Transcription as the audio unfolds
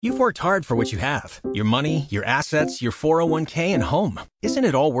You've worked hard for what you have. Your money, your assets, your 401k, and home. Isn't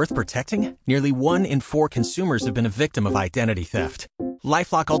it all worth protecting? Nearly 1 in 4 consumers have been a victim of identity theft.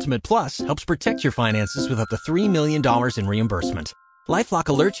 LifeLock Ultimate Plus helps protect your finances with up to $3 million in reimbursement. LifeLock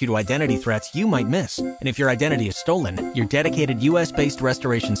alerts you to identity threats you might miss. And if your identity is stolen, your dedicated U.S.-based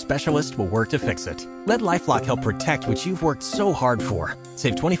restoration specialist will work to fix it. Let LifeLock help protect what you've worked so hard for.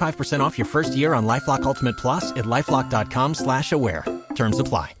 Save 25% off your first year on LifeLock Ultimate Plus at LifeLock.com/aware. Terms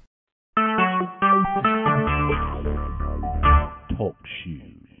apply. Talk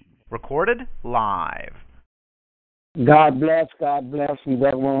shoes. Recorded live. God bless, God bless. We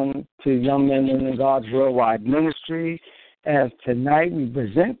welcome to Youngmen in God's Worldwide Ministry. As tonight we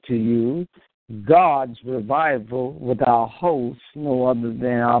present to you God's Revival with our host, no other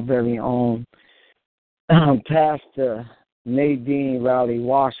than our very own Pastor Nadine Rowley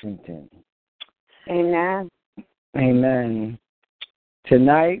Washington. Amen. Amen.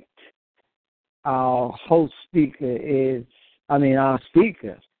 Tonight, our speaker,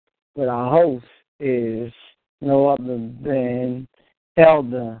 but our host is no other than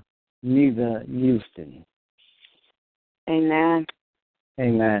Elder Neva Houston. Amen.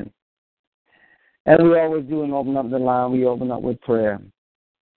 Amen. As we always do and open up the line, we open up with prayer.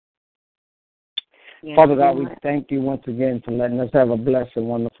 Yes, Father God, we thank you once again for letting us have a blessed and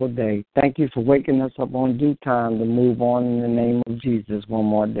wonderful day. Thank you for waking us up on due time to move on in the name of Jesus one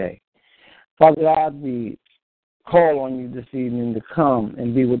more day. Father God, we call on you this evening to come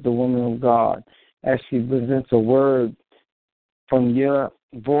and be with the woman of God as she presents a word from your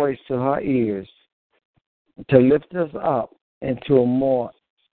voice to her ears to lift us up into a more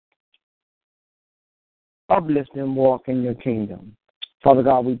uplifting walk in your kingdom. Father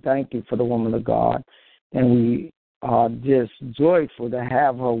God, we thank you for the woman of God, and we are just joyful to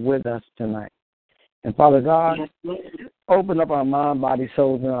have her with us tonight. And Father God, open up our mind, body,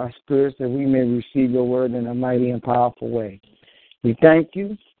 souls, and our spirits that we may receive your word in a mighty and powerful way. We thank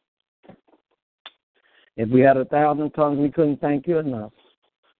you. If we had 1,000 tongues, we couldn't thank you enough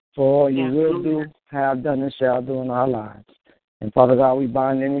for all you will do, have done, and shall do in our lives. And Father God, we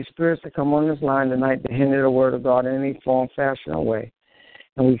bind any spirits that come on this line tonight to hinder the word of God in any form, fashion, or way.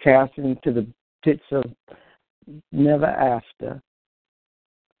 And we cast it into the pits of never after.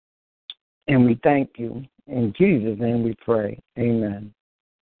 And we thank you. In Jesus' name we pray. Amen.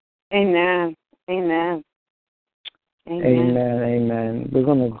 Amen. Amen. Amen. Amen. Amen. We're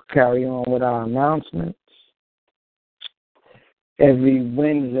going to carry on with our announcements. Every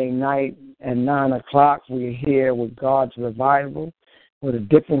Wednesday night at 9 o'clock, we're here with God's Revival with a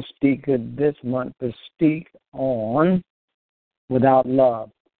different speaker this month to speak on Without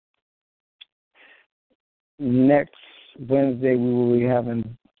Love. Next Wednesday, we will be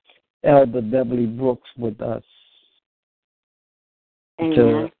having Elder Beverly Brooks with us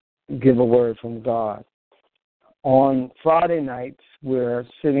to give a word from God. On Friday nights, we're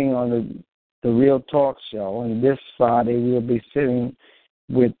sitting on the Real Talk Show, and this Friday we'll be sitting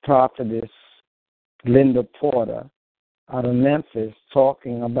with Prophetess Linda Porter out of Memphis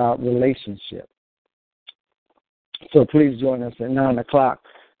talking about relationship. So please join us at 9 o'clock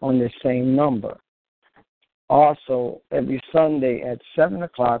on this same number. Also, every Sunday at 7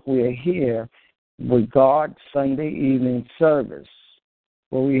 o'clock, we are here with God's Sunday evening service,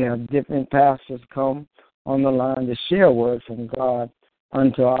 where we have different pastors come on the line to share a word from God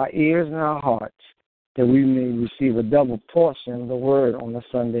unto our ears and our hearts, that we may receive a double portion of the word on a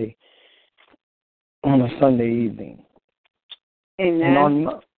Sunday evening. Amen.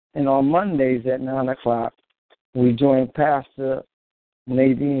 And on Mondays at 9 o'clock, we join Pastor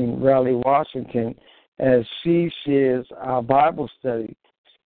Nadine Rowley Washington as she shares our Bible study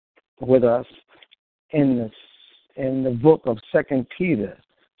with us in the book of 2 Peter.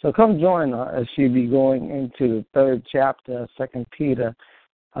 So come join her as she'll be going into the 3rd chapter of 2 Peter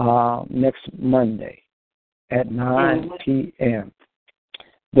next Monday at 9 p.m.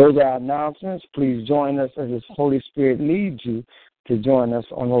 Those are our announcements. Please join us as the Holy Spirit leads you to join us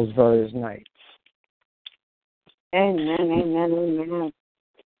on those various nights. Amen, amen, amen.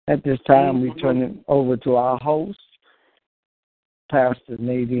 At this time, we turn it over to our host, Pastor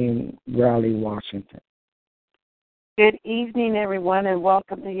Nadine Rowley Washington. Good evening, everyone, and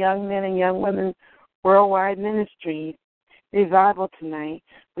welcome to Young Men and Young Women Worldwide Ministries Revival tonight.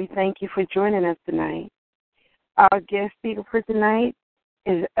 We thank you for joining us tonight. Our guest speaker for tonight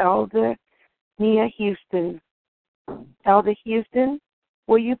is Elder Nia Houston. Elder Houston,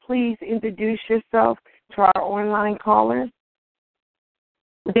 will you please introduce yourself to our online callers?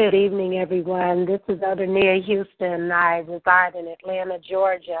 Good evening, everyone. This is Elder Nia Houston. I reside in Atlanta,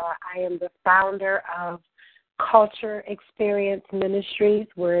 Georgia. I am the founder of Culture Experience Ministries,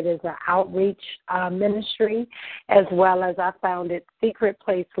 where it is an outreach ministry, as well as I founded Secret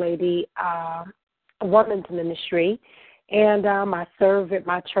Place Lady Women's Ministry. And I serve at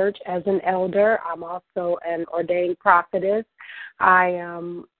my church as an elder. I'm also an ordained prophetess. I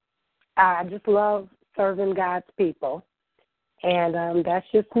just love serving God's people. And that's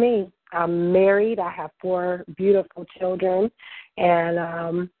just me. I'm married. I have 4 beautiful children. And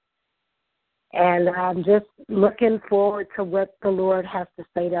I'm just looking forward to what the Lord has to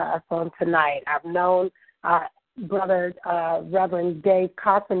say to us on tonight. I've known Brother Reverend Dave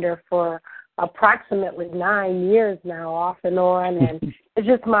Carpenter for approximately 9 years now, off and on, and it's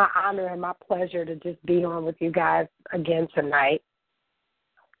just my honor and my pleasure to just be on with you guys again tonight.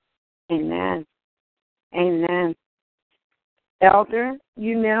 Amen. Amen. Elder,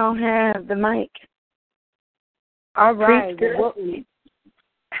 you now have the mic. All right.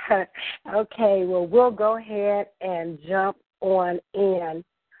 Okay, well, we'll go ahead and jump on in.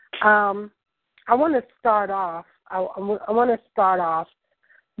 I want to start off. I want to start off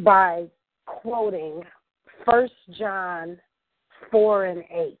by quoting 1 John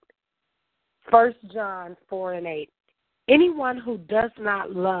 4:8. 1 John 4:8. Anyone who does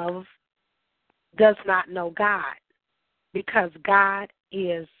not love does not know God, because God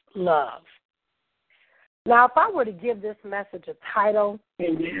is love. Now, if I were to give this message a title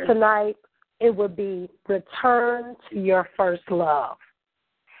tonight, it would be Return to Your First Love.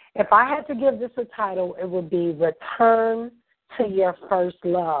 If I had to give this a title, it would be Return to Your First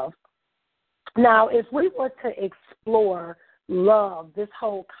Love. Now, if we were to explore love, this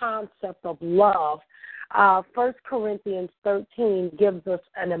whole concept of love, 1 Corinthians 13 gives us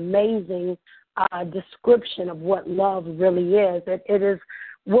an amazing description of what love really is. It is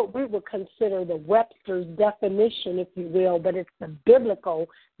what we would consider the Webster's definition, if you will, but it's the biblical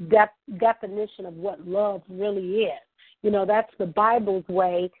definition of what love really is. You know, that's the Bible's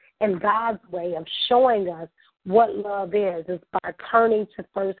way and God's way of showing us what love is by turning to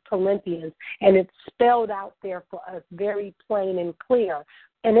 1 Corinthians, and it's spelled out there for us very plain and clear.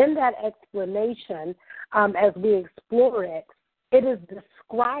 And in that explanation, as we explore it, it is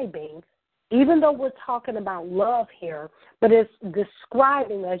describing, even though we're talking about love here, but it's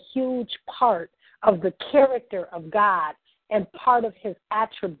describing a huge part of the character of God and part of his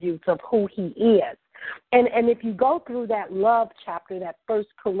attributes of who he is. And if you go through that love chapter, that 1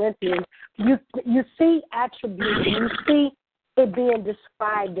 Corinthians, you see attributes, you see it being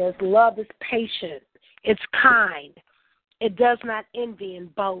described as love is patient, it's kind, it does not envy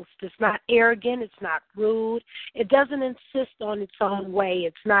and boast, it's not arrogant, it's not rude, it doesn't insist on its own way,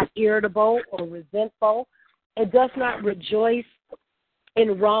 it's not irritable or resentful, it does not rejoice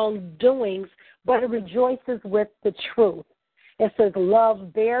in wrongdoings, but it rejoices with the truth. It says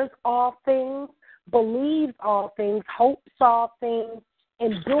love bears all things, believes all things, hopes all things,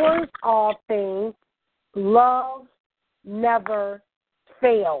 endures all things. Love never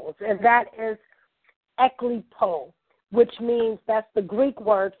fails. And that is eklipo, which means that's the Greek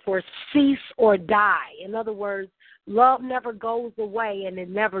word for cease or die. In other words, love never goes away and it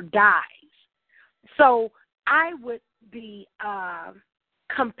never dies. So I would be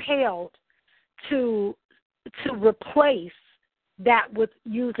compelled to replace that with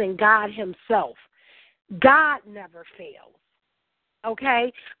using God himself. God never fails,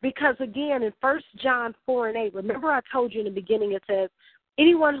 okay? Because, again, in 1 John 4:8, remember I told you in the beginning it says,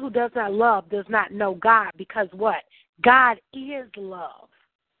 anyone who does not love does not know God, because what? God is love.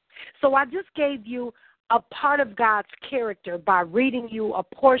 So I just gave you a part of God's character by reading you a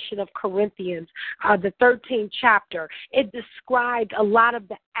portion of Corinthians, the 13th chapter. It described a lot of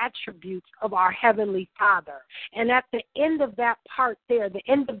the attributes of our Heavenly Father. And at the end of that part there, the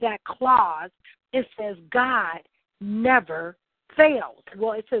end of that clause, it says God never fails.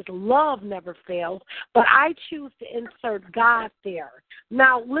 Well, it says love never fails, but I choose to insert God there.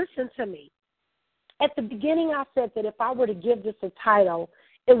 Now, listen to me. At the beginning, I said that if I were to give this a title,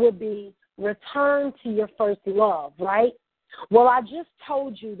 it would be Return to Your First Love, right? Well, I just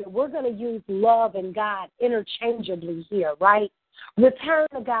told you that we're going to use love and God interchangeably here, right? Return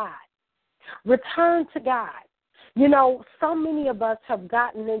to God. Return to God. You know, so many of us have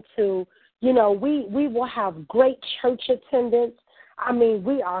gotten into, you know, we will have great church attendance. I mean,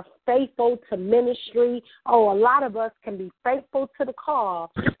 we are faithful to ministry. Oh, a lot of us can be faithful to the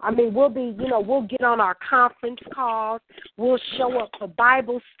call. I mean, we'll be, you know, we'll get on our conference calls. We'll show up for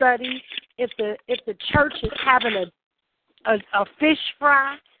Bible study. If the church is having a fish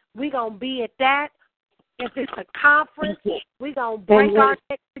fry, we're going to be at that. If it's a conference, we're going to break our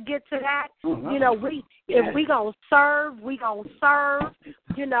necks to get to that. You know, if we going to serve, we going to serve.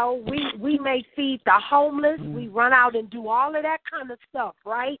 You know, we may feed the homeless. We run out and do all of that kind of stuff,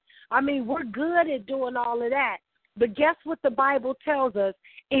 right? I mean, we're good at doing all of that. But guess what the Bible tells us?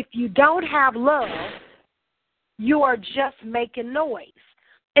 If you don't have love, you are just making noise.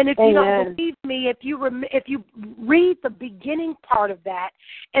 And if you don't believe me, if you read the beginning part of that,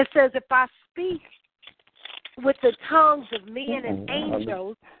 it says, if I speak with the tongues of men and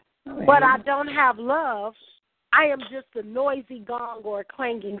angels, but I don't have love, I am just a noisy gong or a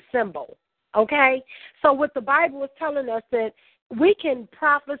clanging cymbal. Okay? So what the Bible is telling us that we can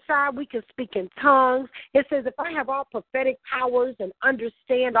prophesy, we can speak in tongues. It says if I have all prophetic powers and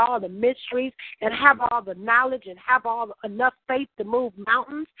understand all the mysteries and have all the knowledge and have enough faith to move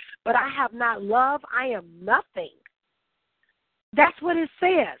mountains, but I have not love, I am nothing. That's what it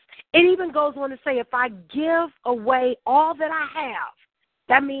says. It even goes on to say if I give away all that I have,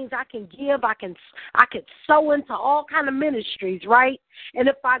 that means I can give, I can sow into all kind of ministries, right? And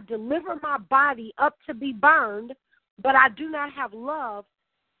if I deliver my body up to be burned, but I do not have love,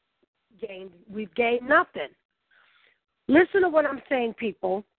 we've gained nothing. Listen to what I'm saying,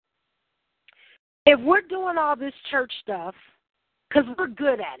 people. If we're doing all this church stuff, because we're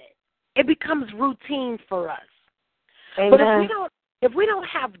good at it, it becomes routine for us. Amen. But if we don't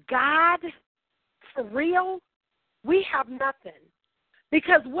have God for real, we have nothing.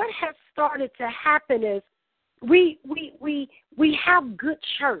 Because what has started to happen is we have good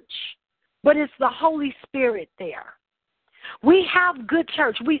church, but it's the Holy Spirit there. We have good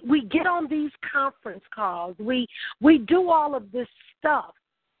church. We get on these conference calls. We do all of this stuff.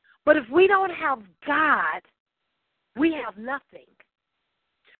 But if we don't have God, we have nothing.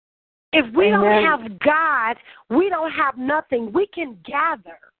 If we don't have God, we don't have nothing. We can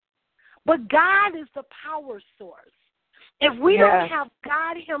gather. But God is the power source. If we don't have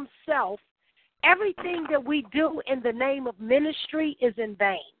God himself, everything that we do in the name of ministry is in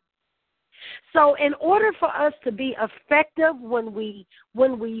vain. So in order for us to be effective when we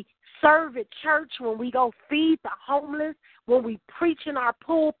serve at church, when we go feed the homeless, when we preach in our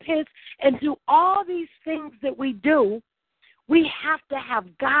pulpits and do all these things that we do, we have to have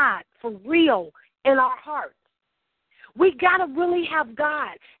God for real in our hearts. We got to really have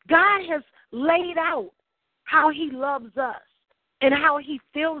God. God has laid out how he loves us and how he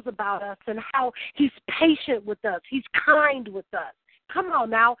feels about us and how he's patient with us. He's kind with us. Come on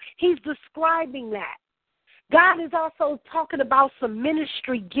now. He's describing that. God is also talking about some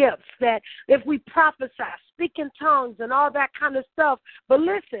ministry gifts that if we prophesy, speak in tongues and all that kind of stuff. But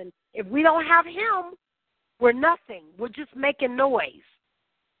listen, if we don't have him, we're nothing. We're just making noise.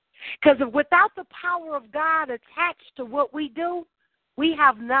 Because without the power of God attached to what we do, we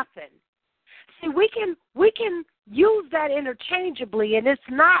have nothing. See, we can use that interchangeably, and it's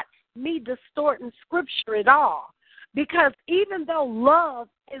not me distorting Scripture at all. Because even though love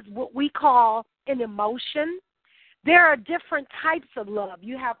is what we call an emotion, there are different types of love.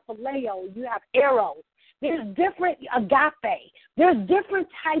 You have phileo, you have eros. There's different agape. There's different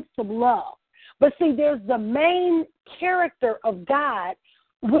types of love. But see, there's the main character of God,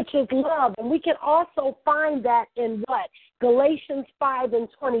 which is love. And we can also find that in what? Galatians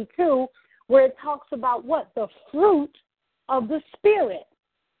 5:22, where it talks about what? The fruit of the Spirit.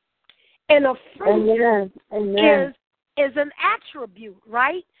 And a fruit is an attribute,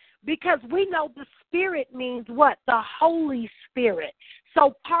 right? Because we know the Spirit means what? The Holy Spirit.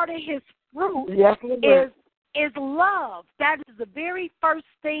 So part of his fruit is love. That is the very first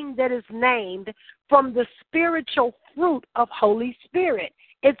thing that is named from the spiritual fruit of Holy Spirit.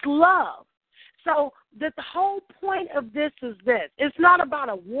 It's love. So the whole point of this is this. It's not about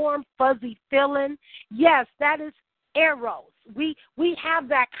a warm, fuzzy feeling. Yes, that is eros. We have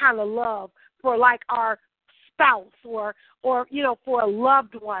that kind of love for like our spouse or for a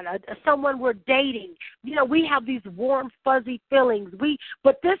loved one, someone we're dating. We have these warm, fuzzy feelings.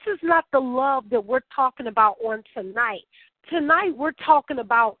 But this is not the love that we're talking about on tonight. Tonight we're talking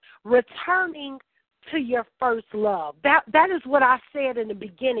about returning to your first love. That is what I said in the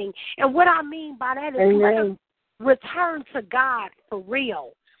beginning. And what I mean by that is let us return to God for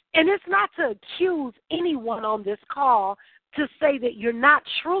real. And it's not to accuse anyone on this call to say that you're not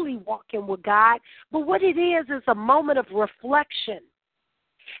truly walking with God, but what it is a moment of reflection.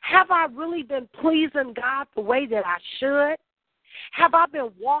 Have I really been pleasing God the way that I should? Have I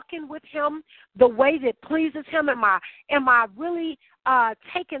been walking with him the way that pleases him? Am I really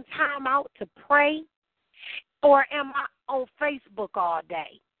taking time out to pray? Or am I on Facebook all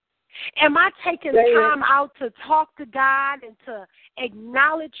day? Am I taking time out to talk to God and to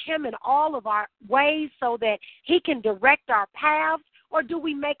acknowledge him in all of our ways so that he can direct our paths, or do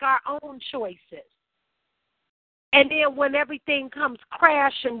we make our own choices? And then when everything comes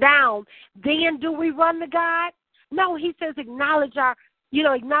crashing down, then do we run to God? No, he says acknowledge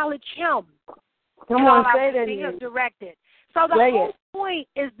him. Come on, say that again. Directed. So the whole point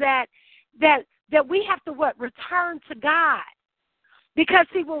is that we have to return to God. Because,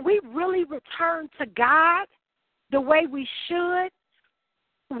 see, when we really return to God the way we should,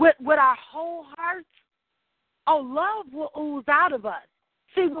 with our whole hearts, love will ooze out of us.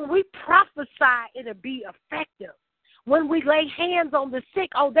 See, when we prophesy, it'll be effective. When we lay hands on the sick,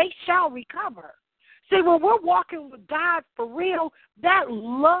 they shall recover. See, when we're walking with God for real, that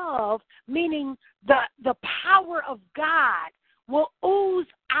love, meaning the power of God, will ooze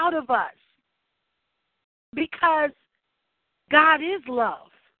out of us. Because God is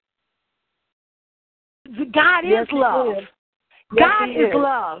love. God is love. God is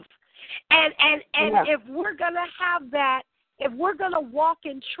love. And if we're going to have that, if we're going to walk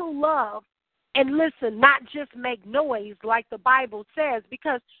in true love, and listen, not just make noise like the Bible says,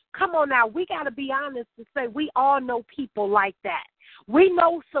 because, come on now, we got to be honest and say we all know people like that. We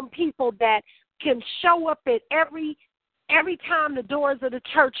know some people that can show up at every time the doors of the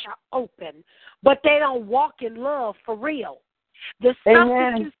church are open, but they don't walk in love for real. The stuff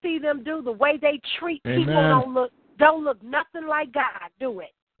that you see them do, the way they treat people don't look nothing like God, do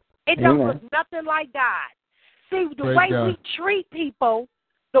it? It don't look nothing like God. See, the way we treat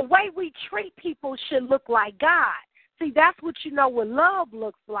people should look like God. See, that's what what love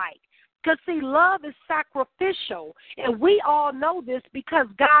looks like. Because, see, love is sacrificial. And we all know this because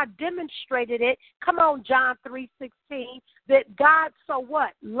God demonstrated it. Come on, John 3:16, that God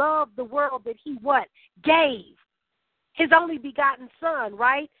loved the world that he gave his only begotten son,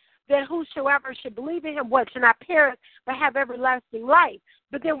 right? That whosoever should believe in him, should not perish, but have everlasting life.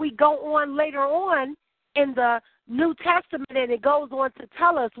 But then we go on later on in the New Testament, and it goes on to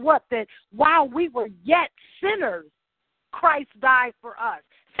tell us that while we were yet sinners, Christ died for us.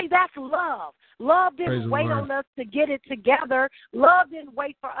 See, that's love. Love didn't wait on us to get it together. Love didn't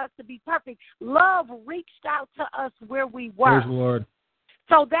wait for us to be perfect. Love reached out to us where we were. Praise the Lord.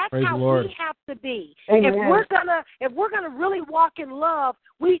 So that's how we have to be. Amen. If we're gonna really walk in love,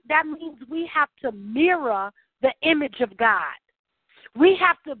 that means we have to mirror the image of God. We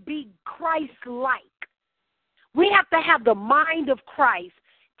have to be Christ-like. We have to have the mind of Christ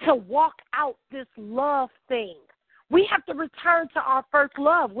to walk out this love thing. We have to return to our first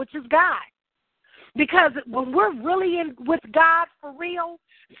love, which is God. Because when we're really in with God for real,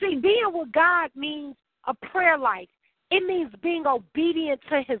 see, being with God means a prayer life. It means being obedient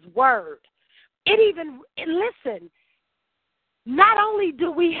to his word. Listen, not only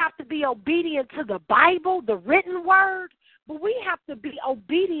do we have to be obedient to the Bible, the written word, but we have to be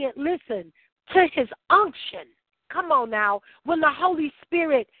obedient, to his unction. Come on now. When the Holy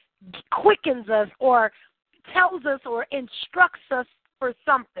Spirit quickens us or tells us or instructs us for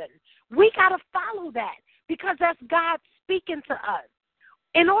something, we got to follow that because that's God speaking to us.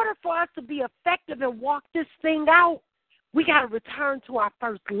 In order for us to be effective and walk this thing out, we got to return to our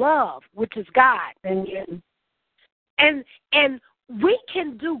first love, which is God. And we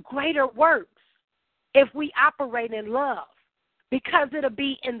can do greater works if we operate in love because it'll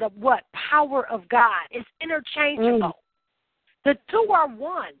be in the power of God. It's interchangeable. The two are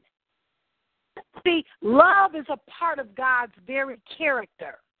one. See, love is a part of God's very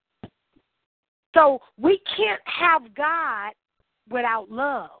character. So we can't have God without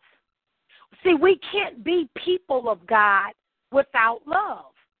love. See, we can't be people of God without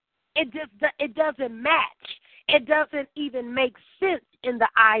love. It doesn't match. It doesn't even make sense in the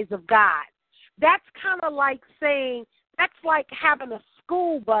eyes of God. That's kind of like saying, that's like having a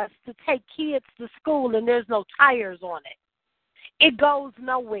school bus to take kids to school and there's no tires on it. It goes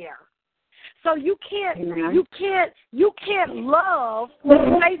nowhere. So you can't love,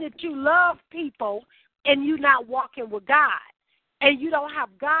 say that you love people and you're not walking with God. And you don't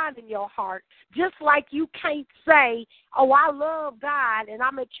have God in your heart, just like you can't say, I love God and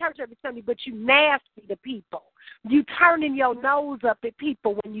I'm at church every Sunday, but you nasty to people. You turning your nose up at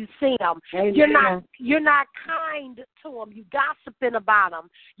people when you see them. You're not kind to them. You gossiping about them.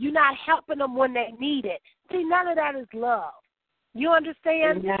 You're not helping them when they need it. See, none of that is love. You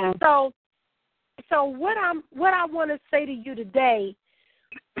understand? Yeah. So what I want to say to you today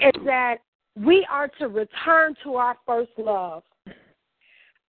is that we are to return to our first love.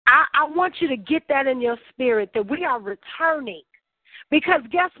 I want you to get that in your spirit, that we are returning. Because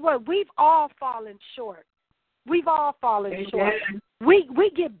guess what? We've all fallen short. We've all fallen short.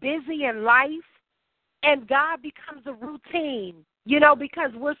 We get busy in life, and God becomes a routine,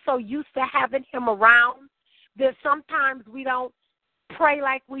 because we're so used to having him around that sometimes we don't pray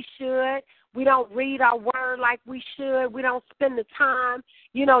like we should. We don't read our word like we should. We don't spend the time.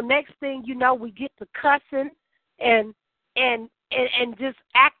 Next thing you know, we get to cussing and just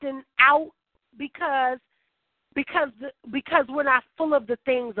acting out because we're not full of the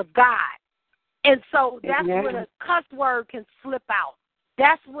things of God. And so that's when a cuss word can slip out.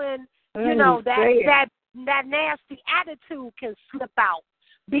 That's when, that nasty attitude can slip out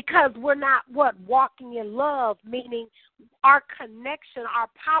because we're not, walking in love, meaning our connection, our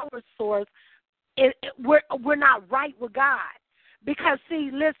power source, we're not right with God. Because, see,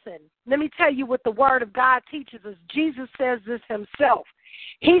 listen, let me tell you what the Word of God teaches us. Jesus says this himself.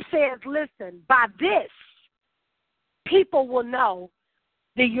 He says, listen, by this, people will know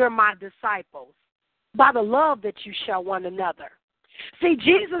that you're my disciples, by the love that you show one another. See,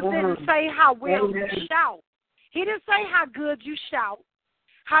 Jesus didn't say how well you shout. He didn't say how good you shout,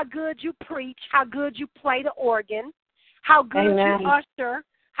 how good you preach, how good you play the organ, how good you usher,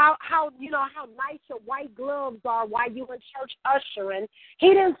 how nice your white gloves are while you in church ushering. He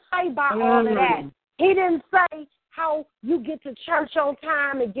didn't say by all of that. He didn't say how you get to church on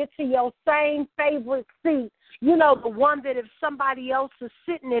time and get to your same favorite seat. The one that if somebody else is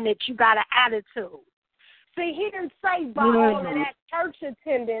sitting in it, you got an attitude. See, he didn't say by all of that church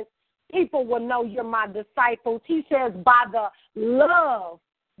attendance, people will know you're my disciples. He says by the love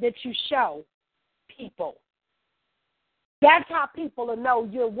that you show people. That's how people will know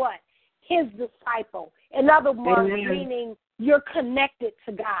you're what? His disciple. In other words, meaning you're connected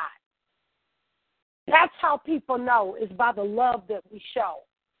to God. That's how people know, is by the love that we show.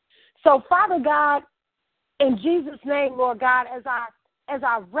 So, Father God, in Jesus' name, Lord God, as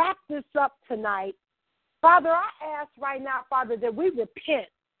I wrap this up tonight, Father, I ask right now, Father, that we repent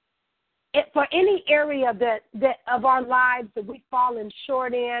for any area that of our lives that we've fallen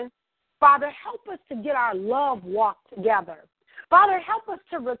short in. Father, help us to get our love walk together. Father, help us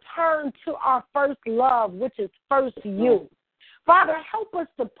to return to our first love, which is first you. Father, help us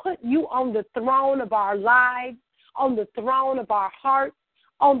to put you on the throne of our lives, on the throne of our hearts,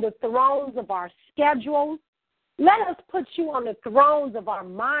 on the thrones of our schedules. Let us put you on the thrones of our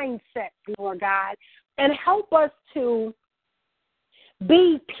mindsets, Lord God, and help us to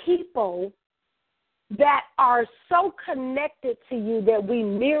be people that are so connected to you that we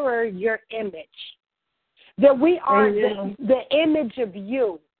mirror your image, that we are the image of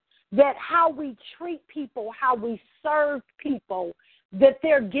you, that how we treat people, how we serve people, that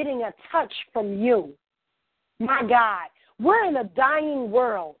they're getting a touch from you. My God, we're in a dying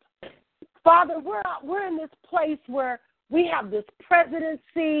world. Father, we're in this place where we have this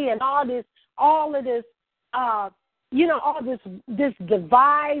presidency and all of this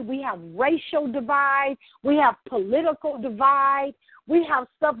divide. We have racial divide. We have political divide. We have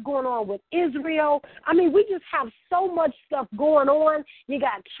stuff going on with Israel. I mean, we just have so much stuff going on. You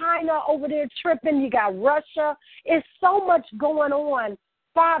got China over there tripping. You got Russia. It's so much going on.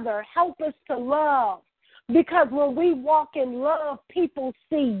 Father, help us to love. Because when we walk in love, people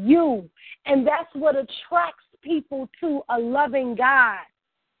see you. And that's what attracts people to a loving God,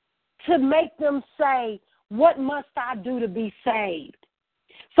 to make them say, what must I do to be saved?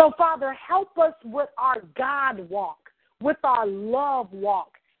 So, Father, help us with our God walk, with our love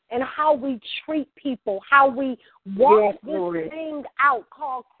walk, and how we treat people, how we walk this thing out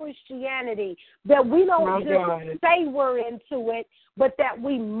called Christianity, that we don't just say we're into it, but that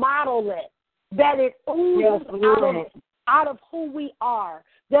we model it, that it oozes out of who we are,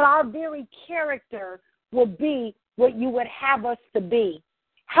 that our very character will be what you would have us to be.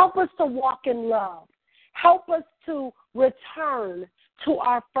 Help us to walk in love. Help us to return to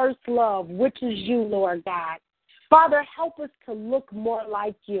our first love, which is you, Lord God. Father, help us to look more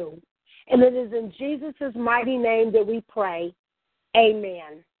like you. And it is in Jesus' mighty name that we pray.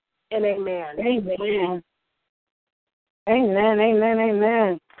 Amen and amen. Amen. Amen, amen,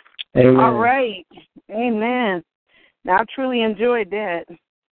 amen. Amen. All right. Amen. Now, I truly enjoyed that.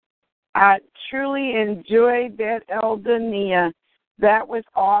 I truly enjoyed that, Elder Nia. That was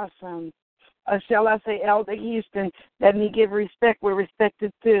awesome. Shall I say, Elder Houston, let me give respect where respect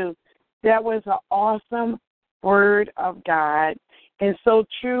is due. That was an awesome word of God, and so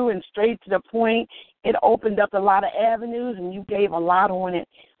true and straight to the point. It opened up a lot of avenues, and you gave a lot on it.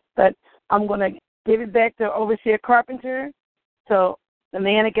 But I'm going to give it back to Overseer Carpenter so the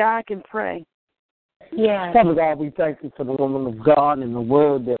man of God can pray. Yeah. Father God, we thank you for the woman of God and the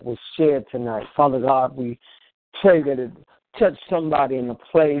word that was shared tonight. Father God, we pray that it touch somebody in a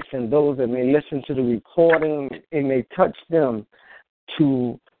place, and those that may listen to the recording, it may touch them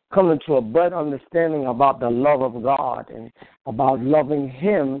to come into a better understanding about the love of God and about loving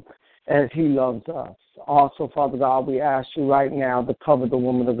Him as He loves us. Also, Father God, we ask you right now to cover the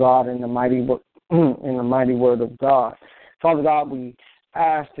woman of God in the mighty word of God. Father God, we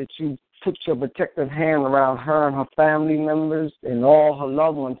ask that you put your protective hand around her and her family members and all her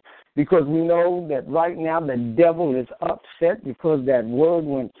loved ones, because we know that right now the devil is upset because that word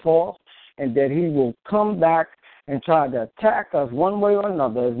went forth, and that he will come back and try to attack us one way or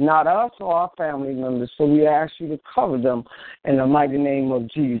another. It's not us or our family members, so we ask you to cover them in the mighty name of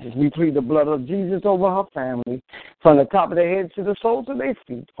Jesus. We plead the blood of Jesus over her family, from the top of their heads to the soles of their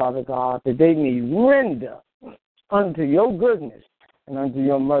feet, Father God, that they may render unto your goodness and unto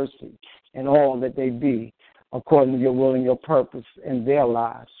your mercy in all that they be, according to your will and your purpose in their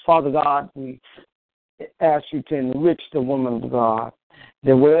lives. Father God, we ask you to enrich the woman of God,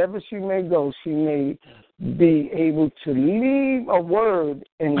 that wherever she may go, she may be able to leave a word,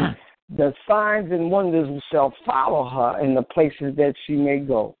 and the signs and wonders shall follow her in the places that she may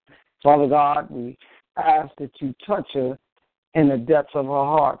go. Father God, we ask that you touch her in the depths of her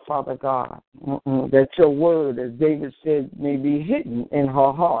heart, Father God, that your word, as David said, may be hidden in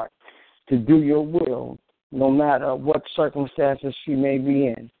her heart to do your will, no matter what circumstances she may be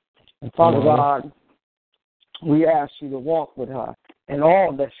in. And Father God, we ask you to walk with her in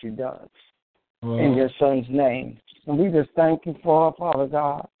all that she does, in your Son's name. And we just thank you for her, Father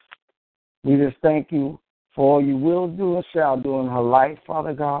God. We just thank you for all you will do and shall do in her life,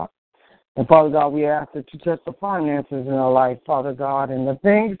 Father God. And Father God, we ask that you touch the finances in her life, Father God, and the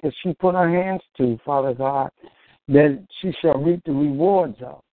things that she put her hands to, Father God, that she shall reap the rewards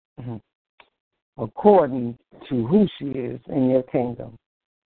of, according to who she is in your kingdom.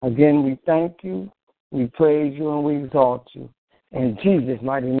 Again, we thank you, we praise you, and we exalt you. In Jesus'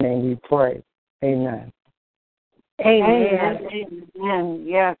 mighty name we pray. Amen. Amen. Amen.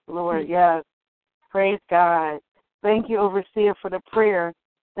 Yes, Lord, yes. Praise God. Thank you, Overseer, for the prayer.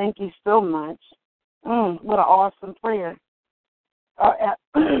 Thank you so much. What an awesome prayer. At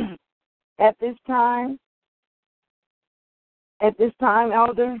this time,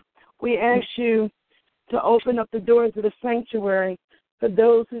 Elder, we ask you to open up the doors of the sanctuary for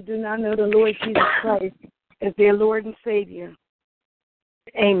those who do not know the Lord Jesus Christ as their Lord and Savior.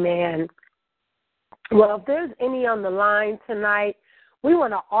 Amen. Well, if there's any on the line tonight, we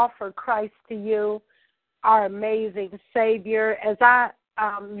want to offer Christ to you, our amazing Savior. As I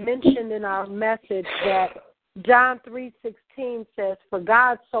mentioned in our message, that John 3:16 says, "For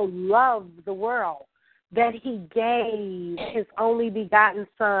God so loved the world that he gave his only begotten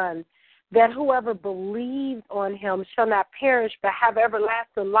Son, that whoever believes on him shall not perish but have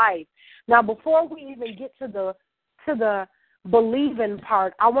everlasting life." Now, before we even get to the believing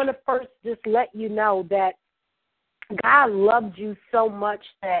part, I want to first just let you know that God loved you so much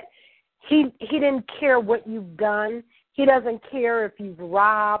that he didn't care what you've done. He doesn't care if you've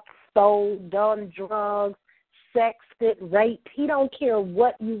robbed, stole, done drugs, sexted, raped. He don't care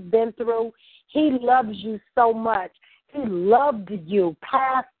what you've been through. He loves you so much. He loved you,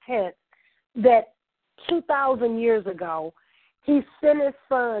 past tense, that 2,000 years ago, he sent his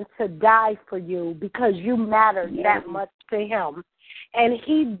Son to die for you because you mattered that much to him. And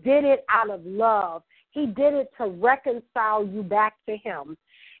he did it out of love. He did it to reconcile you back to him.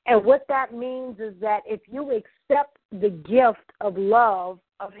 And what that means is that if you accept the gift of love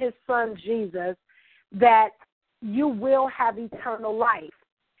of his Son Jesus, that you will have eternal life.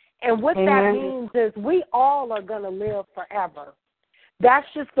 And what that means is we all are going to live forever. That's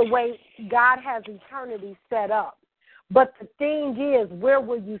just the way God has eternity set up. But the thing is, where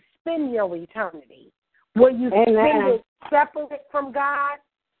will you spend your eternity? Will you spend it separate from God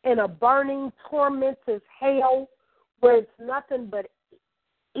in a burning, tormented hell where it's nothing but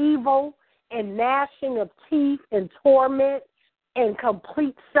evil and gnashing of teeth and torment and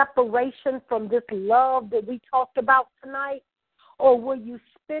complete separation from this love that we talked about tonight? Or will you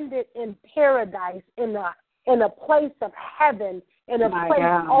spend it in paradise, in a place of heaven, in a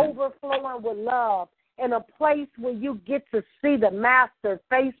place overflowing with love, in a place where you get to see the Master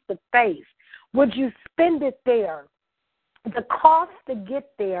face to face? Would you spend it there? The cost to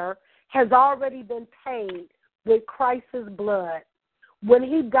get there has already been paid with Christ's blood. When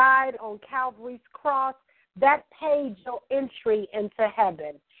he died on Calvary's cross, that paid your entry into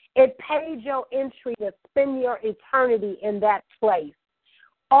heaven. It paid your entry to spend your eternity in that place.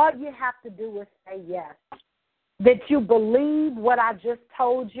 All you have to do is say yes. That you believe what I just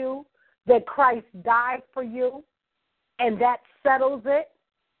told you, that Christ died for you, and that settles it.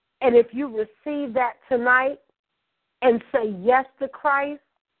 And if you receive that tonight, and say yes to Christ,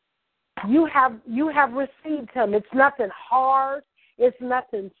 you have received him. It's nothing hard. It's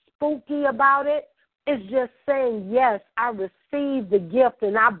nothing spooky about it. It's just saying, yes, I received the gift,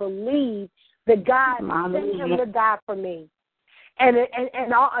 and I believe that God sent him to die for me. And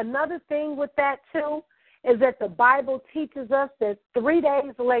another thing with that, too, is that the Bible teaches us that 3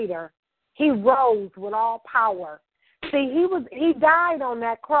 days later, he rose with all power. See, he died on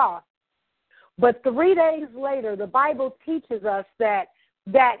that cross. But 3 days later, the Bible teaches us that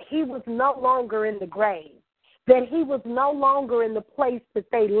he was no longer in the grave, that he was no longer in the place that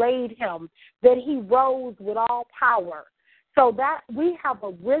they laid him, that he rose with all power. So that we have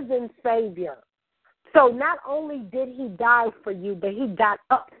a risen Savior. So not only did he die for you, but he got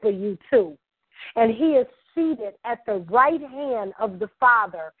up for you too. And he is seated at the right hand of the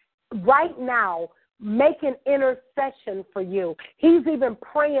Father right now, making intercession for you. He's even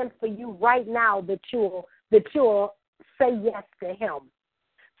praying for you right now that you'll say yes to him.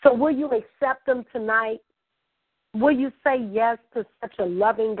 So will you accept him tonight? Will you say yes to such a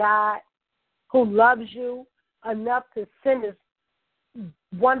loving God who loves you enough to send his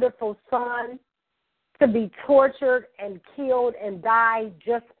wonderful son to be tortured and killed and die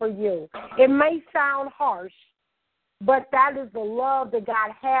just for you? It may sound harsh, but that is the love that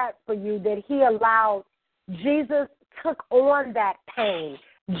God had for you, that he allowed. Jesus took on that pain.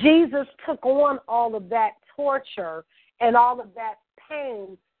 Jesus took on all of that torture and all of that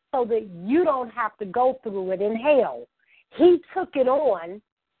pain so that you don't have to go through it in hell. He took it on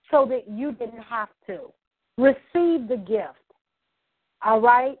so that you didn't have to. Receive the gift. All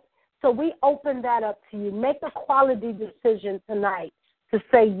right? So we open that up to you. Make a quality decision tonight to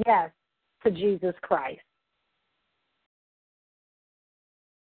say yes to Jesus Christ.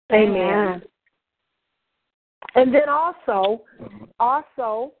 Amen. And then also,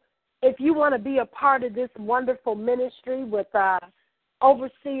 if you want to be a part of this wonderful ministry with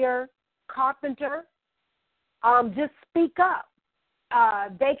Overseer Carpenter, just speak up.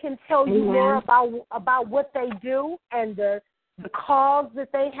 They can tell you more about what they do and the calls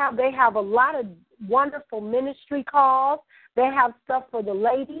that they have. They have a lot of wonderful ministry calls. They have stuff for the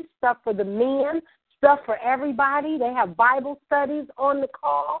ladies, stuff for the men, stuff for everybody. They have Bible studies on the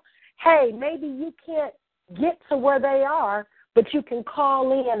call. Hey, maybe you can't get to where they are, but you can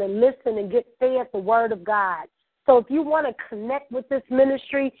call in and listen and get fed the Word of God. So if you want to connect with this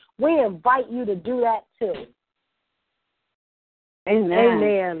ministry, we invite you to do that too. Amen.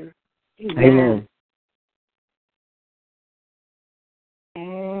 Amen. Amen.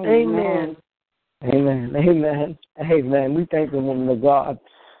 Amen. Amen. Amen. Amen. We thank the woman of God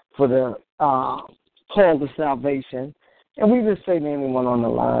for the call to salvation. And we just say to anyone on the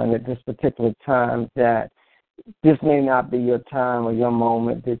line at this particular time that this may not be your time or your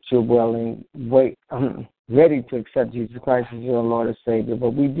moment, that you're ready to accept Jesus Christ as your Lord and Savior.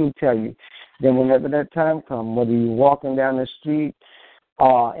 But we do tell you that whenever that time comes, whether you're walking down the street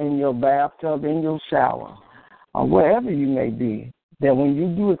or in your bathtub, in your shower, or wherever you may be, that when you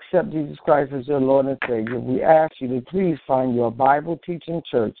do accept Jesus Christ as your Lord and Savior, we ask you to please find your Bible-teaching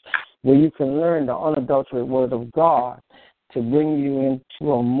church where you can learn the unadulterated Word of God to bring you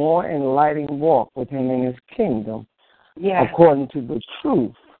into a more enlightening walk with him in his kingdom, according to the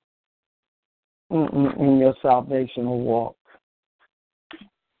truth in your salvational walk.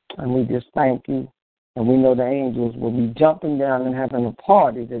 And we just thank you. And we know the angels will be jumping down and having a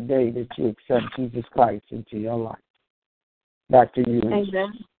party the day that you accept Jesus Christ into your life. Back to you,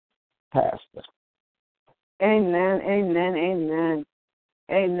 Amen. Pastor. Amen, amen, amen.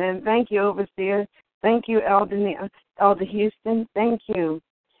 Amen. Thank you, Overseer. Thank you, Elder Houston. Thank you.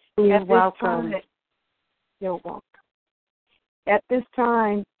 You're welcome. You're welcome. At this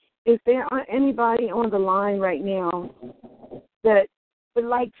time, is there anybody on the line right now that would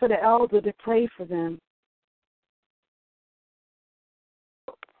like for the elder to pray for them?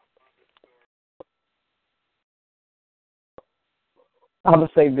 I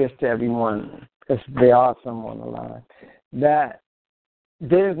would say this to everyone, because there are some on the line, that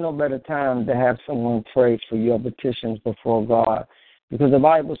there is no better time to have someone pray for your petitions before God, because the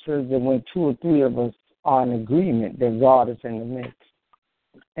Bible says that when 2 or 3 of us are in agreement, that God is in the midst.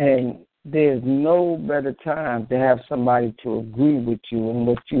 And there's no better time to have somebody to agree with you in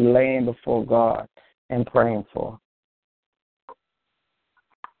what you're laying before God and praying for.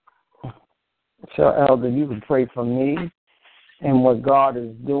 So, Elder, you can pray for me and what God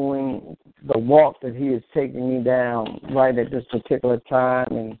is doing, the walk that he is taking me down right at this particular time,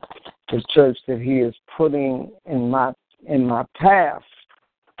 and the church that he is putting in my path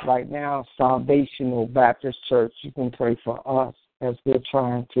right now, Salvational Baptist Church. You can pray for us as we're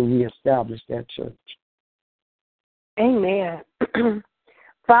trying to reestablish that church. Amen.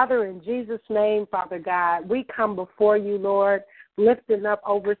 Father, in Jesus' name, Father God, we come before you, Lord, lifting up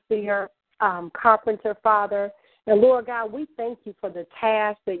Overseer Carpenter, Father. And, Lord God, we thank you for the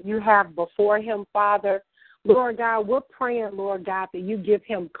task that you have before him, Father. Lord God, we're praying, Lord God, that you give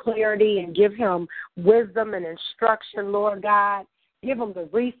him clarity and give him wisdom and instruction, Lord God. Give him the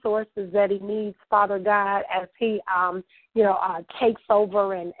resources that he needs, Father God, as he, takes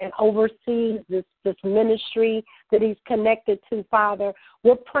over and oversees this ministry that he's connected to, Father.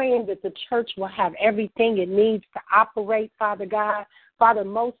 We're praying that the church will have everything it needs to operate, Father God. Father,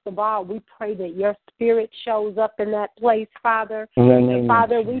 most of all, we pray that your spirit shows up in that place, Father. And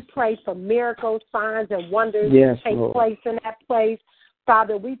Father, we pray for miracles, signs, and wonders to take place in that place.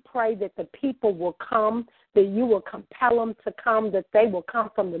 Father, we pray that the people will come, that you will compel them to come, that they will come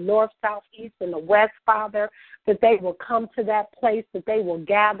from the north, south, east, and the west, Father, that they will come to that place, that they will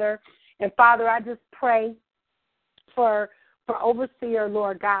gather. And, Father, I just pray for Overseer,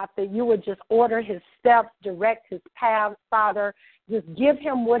 Lord God, that you would just order his steps, direct his paths, Father. Just give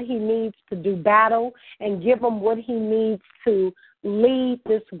him what he needs to do battle and give him what he needs to lead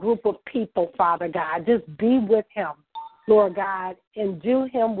this group of people, Father God. Just be with him, Lord God, and do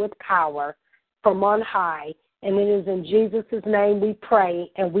him with power from on high. And it is in Jesus' name we pray,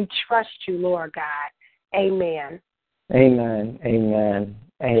 and we trust you, Lord God. Amen. Amen. Amen.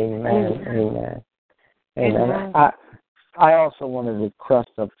 Amen. Amen. Amen. I also want to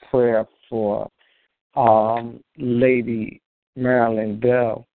request a prayer for Lady Marilyn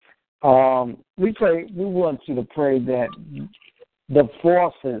Bell. We want you to pray that the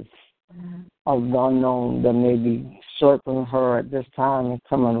forces of the unknown that may be circling her at this time and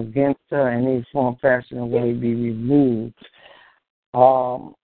coming against her in any form, fashion, or way be removed,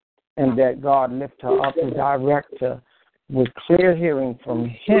 and that God lift her up and direct her with clear hearing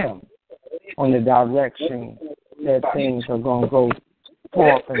from him on the direction that things are going to go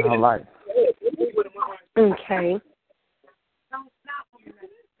forth in her life. Okay.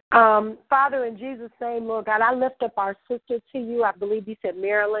 Father, in Jesus' name, Lord God, I lift up our sister to you. I believe you said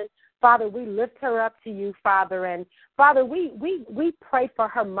Marilyn. Father, we lift her up to you, Father. And, Father, we pray for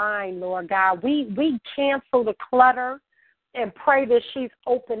her mind, Lord God. We cancel the clutter and pray that she's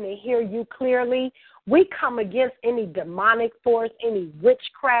open to hear you clearly. We come against any demonic force, any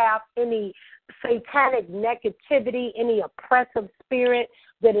witchcraft, any satanic negativity, any oppressive spirit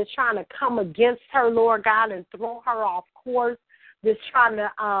that is trying to come against her, Lord God, and throw her off course, that's trying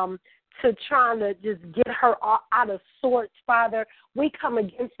to just get her out of sorts, Father. We come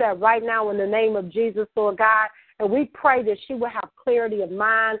against that right now in the name of Jesus, Lord God, and we pray that she will have clarity of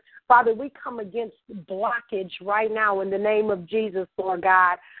mind. Father, we come against blockage right now in the name of Jesus, Lord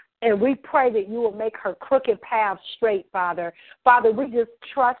God. And we pray that you will make her crooked path straight, Father. Father, we just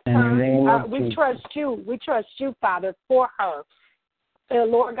trust her. We trust you. We trust you, Father, for her.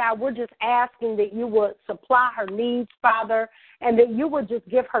 And Lord God, we're just asking that you would supply her needs, Father, and that you would just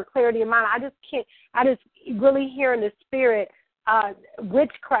give her clarity of mind. I just really hear in the spirit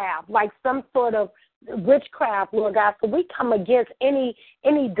witchcraft, like some sort of witchcraft, Lord God. So we come against any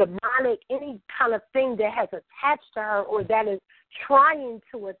demonic, any kind of thing that has attached to her or that is trying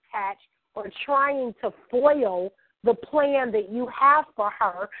to attach or trying to foil the plan that you have for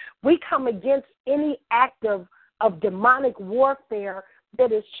her. We come against any act of demonic warfare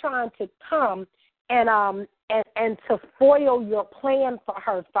that is trying to come and to foil your plan for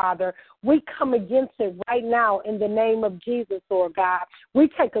her, Father. We come against it right now in the name of Jesus, Lord God. We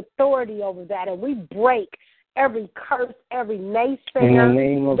take authority over that, and we break every curse, every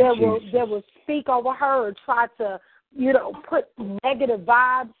naysayer that will speak over her or try to, put negative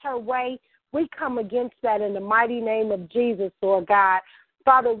vibes her way. We come against that in the mighty name of Jesus, Lord God.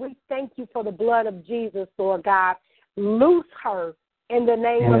 Father, we thank you for the blood of Jesus, Lord God. Loose her in the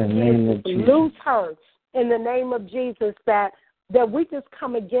name of Jesus. Loose her in the name of Jesus, that we just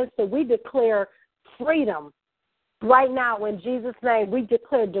come against it. We declare freedom right now in Jesus' name. We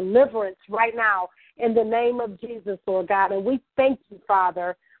declare deliverance right now in the name of Jesus, Lord God. And we thank you,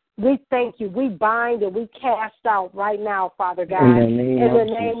 Father. We thank you. We bind and we cast out right now, Father God. In the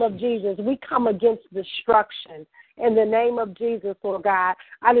name of Jesus. We come against destruction in the name of Jesus, Lord God.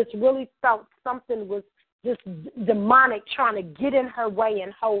 I just really felt something was just demonic trying to get in her way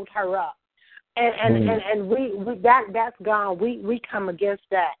and hold her up. And we that's gone. We come against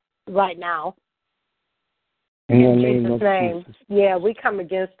that right now. In Jesus' name. Yeah, we come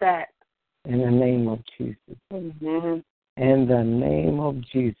against that. In the name of Jesus. Mm-hmm. In the name of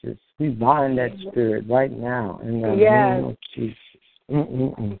Jesus. We bind that spirit right now. In the name of Jesus.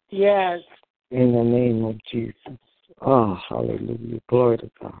 Yes. In the name of Jesus. Oh, hallelujah. Glory to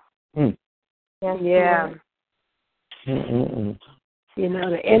God. Yeah. Mm-mm. You know,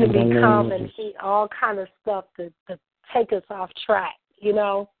 the enemy come and see all kind of stuff to take us off track, you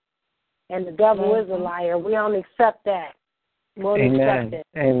know. And the devil is a liar. We don't accept that. We won't accept it.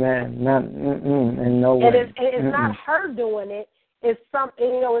 Amen. Not in no way. And it's not her doing it. It's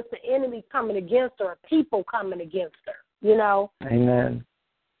it's the enemy coming against her, or people coming against her, you know. Amen.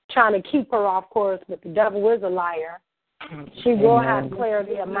 Trying to keep her off course, but the devil is a liar. She will have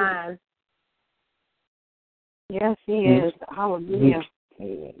clarity of mind. Yes, he is. Hallelujah.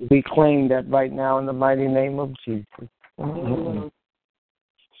 We claim that right now in the mighty name of Jesus. Amen.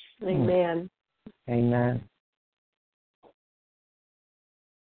 Amen.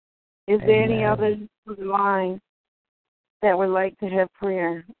 Is there any other line that would like to have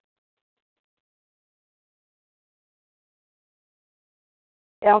prayer?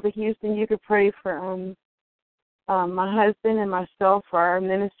 Elder Houston, you could pray for my husband and myself for our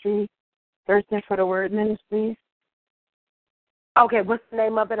ministry, Thirsting for the Word Ministries. Okay, what's the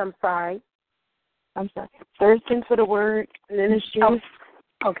name of it? I'm sorry. Thirsting for the Word Ministries. Oh,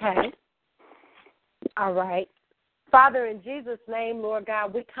 okay. All right. Father, in Jesus' name, Lord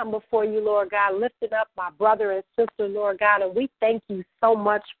God, we come before you, Lord God, lifting up my brother and sister, Lord God, and we thank you so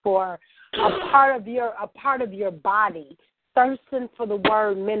much for a part of your body, Thirsting for the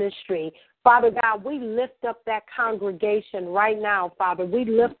Word Ministry. Father God, we lift up that congregation right now, Father. We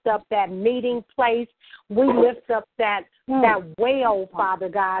lift up that meeting place. We lift up that well, Father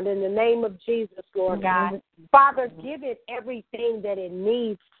God, in the name of Jesus, Lord God. Father, give it everything that it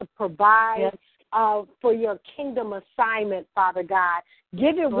needs to provide for your kingdom assignment, Father God.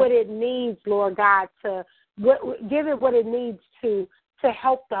 Give it what it needs, Lord God, give it what it needs to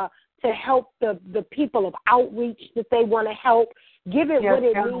help the people of outreach that they want to help. Give it what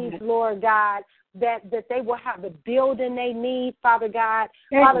it needs, Lord God, that they will have the building they need, Father God.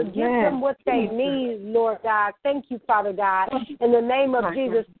 Father, give them what they need, Lord God. Thank you, Father God. In the name of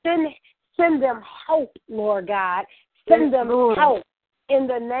Jesus, send them hope, Lord God. Send them help. In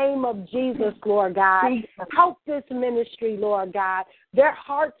the name of Jesus, Lord God. Help this ministry, Lord God. Their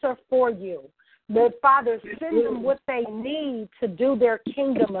hearts are for you. But, Father, send them what they need to do their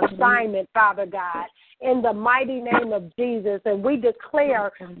kingdom assignment, Father God, in the mighty name of Jesus. And we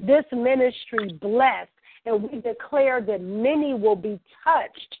declare this ministry blessed, and we declare that many will be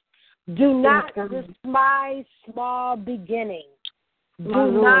touched. Do not despise small beginnings.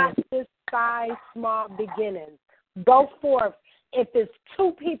 Do not despise small beginnings. Go forth. If it's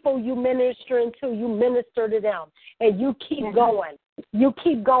 2 people you minister to, you minister to them, and you keep going. You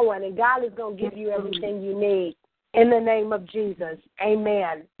keep going, and God is going to give you everything you need in the name of Jesus.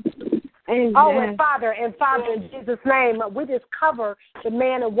 Amen. Amen. Oh, and Father, in Jesus' name, we just cover the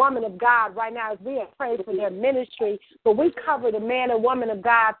man and woman of God right now as we have prayed for their ministry, but we cover the man and woman of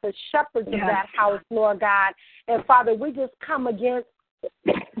God, the shepherds of that house, Lord God. And, Father, we just come against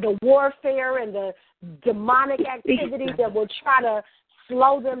the warfare and the demonic activity that will try to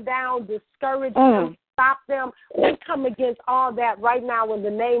slow them down, discourage them, stop them. We come against all that right now in the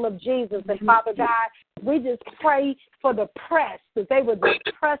name of Jesus. And Father God, we just pray for the press, that they would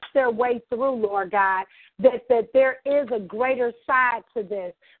just press their way through, Lord God, that there is a greater side to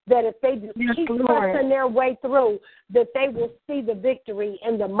this, that if they just keep pressing their way through, that they will see the victory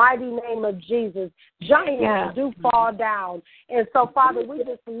in the mighty name of Jesus. Giants do fall down. And so, Father, we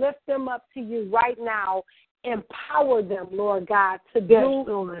just lift them up to you right now. Empower them, Lord God, to do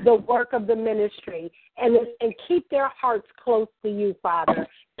the work of the ministry and keep their hearts close to you, Father.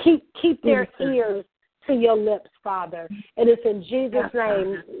 Keep their ears to your lips, Father. And it's in Jesus'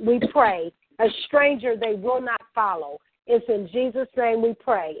 name we pray. A stranger they will not follow. It's in Jesus' name we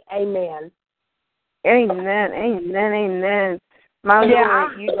pray. Amen. Amen. Amen. Amen. My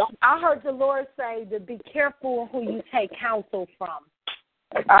Lord, I heard the Lord say to be careful who you take counsel from.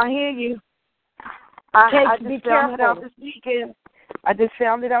 I hear you. I just found it out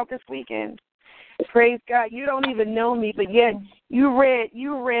this weekend. Praise God. You don't even know me, but yet you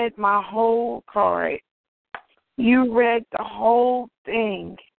read my whole card. You read the whole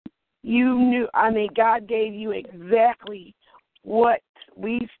thing. You knew, God gave you exactly what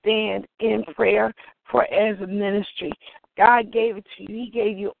we stand in prayer for as a ministry. God gave it to you. He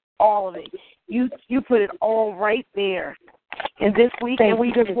gave you all of it. You put it all right there. And this weekend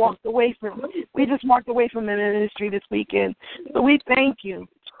we just walked away from the ministry this weekend. So we thank you.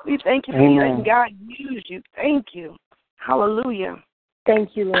 We thank you for letting God use you. Thank you. Hallelujah.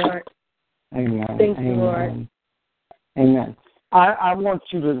 Thank you, Lord. Amen. Thank you, Lord. Amen. I want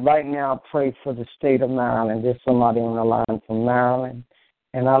you to right now pray for the state of Maryland. There's somebody on the line from Maryland,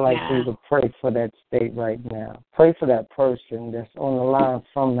 and I'd like you to pray for that state right now. Pray for that person that's on the line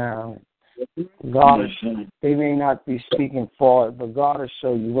from Maryland. God, they may not be speaking for it, but God will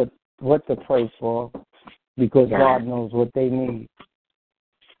show you what to pray for, because God knows what they need.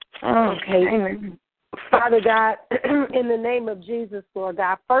 Okay. Amen. Father God, in the name of Jesus, Lord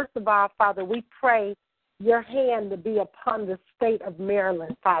God, first of all, Father, we pray your hand to be upon the state of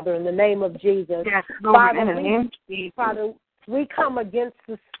Maryland, Father, in the name of Jesus. Yes, Father, we come against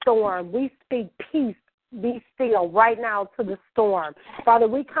the storm. We speak peace, be still right now to the storm. Father,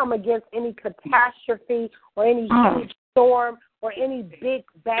 we come against any catastrophe or any huge storm or any big,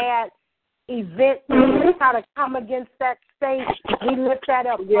 bad event that try to come against that state. We lift that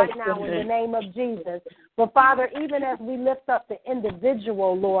up right now in the name of Jesus. But, Father, even as we lift up the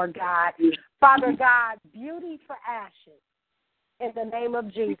individual, Lord God, Father God, beauty for ashes. In the name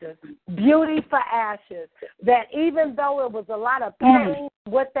of Jesus, beauty for ashes, that even though it was a lot of pain,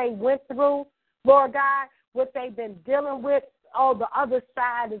 what they went through, Lord God, what they've been dealing with, the other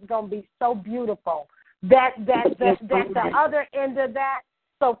side is going to be so beautiful. That the other end of that,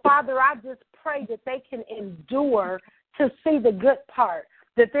 so Father, I just pray that they can endure to see the good part,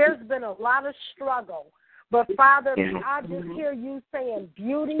 that there's been a lot of struggle. But Father, I just hear you saying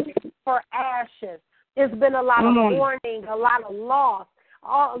beauty for ashes. It's been a lot of mourning, a lot of loss,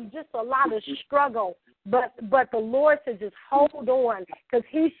 just a lot of struggle. But the Lord says just hold on, because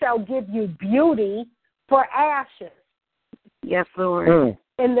he shall give you beauty for ashes. Yes, Lord.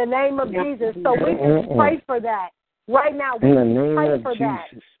 In the name of Jesus. So we just pray for that right now. We pray for that.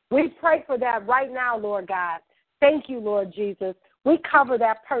 We pray for that right now, Lord God. Thank you, Lord Jesus. We cover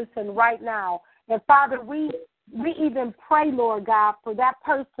that person right now. And Father, we even pray, Lord God, for that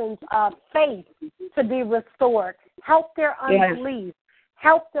person's faith to be restored. Help their unbelief. Yes.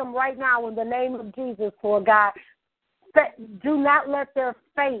 Help them right now in the name of Jesus, Lord God. Do not let their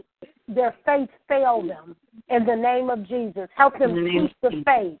faith fail them in the name of Jesus. Help them keep the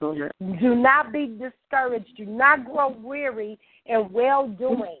faith. Do not be discouraged. Do not grow weary in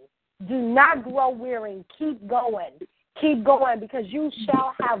well-doing. Do not grow weary. Keep going. Keep going, because you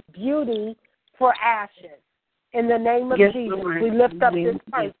shall have beauty for ashes. In the name of Jesus, we lift up this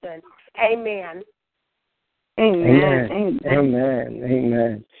person. Amen. Amen. Amen.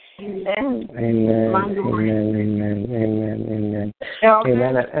 Amen. Amen. Amen.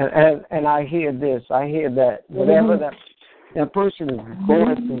 Amen. And I hear this. I hear that whatever that person is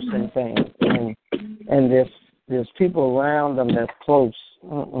going through some things, and there's people around them that's close.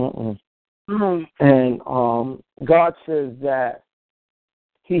 And God says that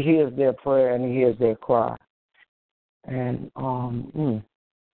he hears their prayer and he hears their cry. And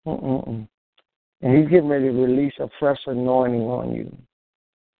and he's getting ready to release a fresh anointing on you.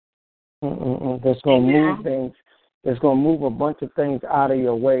 That's going to move things. That's going to move a bunch of things out of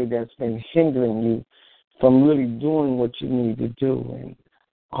your way that's been hindering you from really doing what you need to do.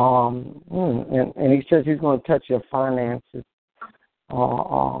 And he says he's going to touch your finances.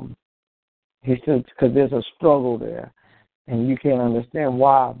 He says because there's a struggle there, and you can't understand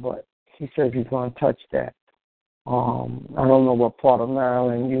why, but he says he's going to touch that. I don't know what part of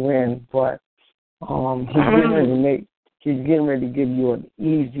Maryland you're in, but he's getting ready to give you an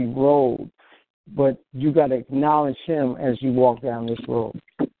easy road, but you got to acknowledge him as you walk down this road.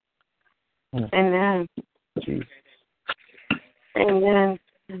 Amen. Jesus. Amen.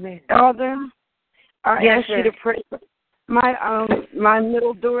 Father, I ask you to pray. My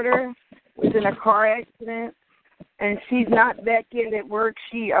middle daughter was in a car accident, and she's not back yet at work.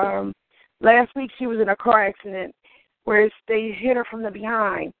 She last week she was in a car accident where they hit her from the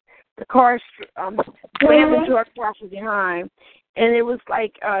behind. The car slammed into her car from behind, and it was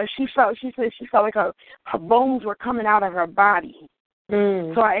like she said she felt like her bones were coming out of her body.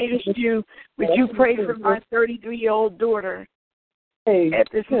 So I asked you, would you pray for my 33-year-old daughter at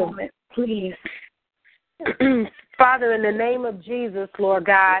this moment, please? Father, in the name of Jesus, Lord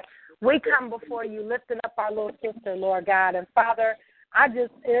God, we come before you lifting up our little sister, Lord God. And Father,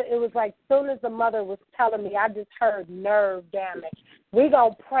 it was like soon as the mother was telling me, I just heard nerve damage. We're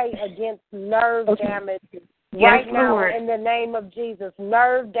going to pray against nerve damage right now in the name of Jesus.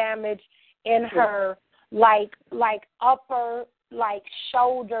 Nerve damage in her, like upper, like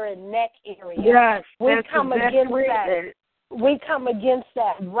shoulder and neck area. Yes, we come against that. We come against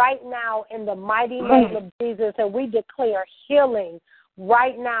that right now in the mighty name of Jesus, and we declare healing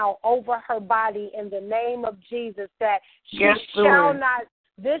right now over her body in the name of Jesus, that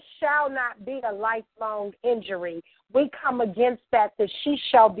this shall not be a lifelong injury. We come against that she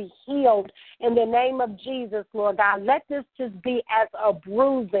shall be healed in the name of Jesus, Lord God. Let this just be as a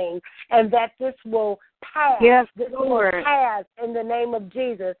bruising, and that this will pass. Yes, this Lord. will pass in the name of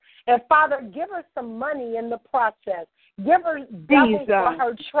Jesus. And Father, give her some money in the process. Give her double for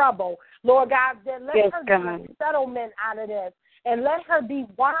her trouble. Lord God, then let her get a settlement out of this. And let her be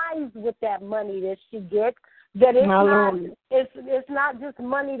wise with that money that she gets. That it's not just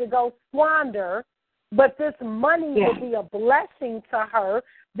money to go squander, but this money will be a blessing to her,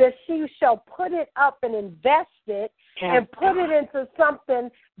 that she shall put it up and invest it and put it into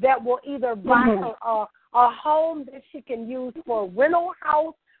something that will either buy her a home that she can use for a rental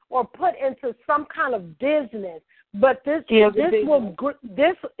house or put into some kind of business. But this is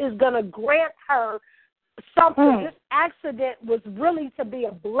going to grant her something. This accident was really to be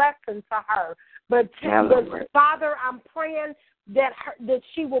a blessing to her. But Father, I'm praying that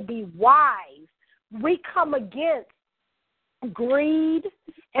she will be wise. We come against greed,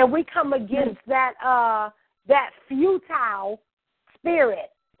 and we come against that futile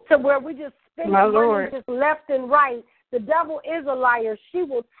spirit, to where we just spend money just left and right. The devil is a liar. She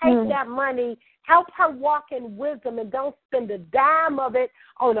will take that money, help her walk in wisdom, and don't spend a dime of it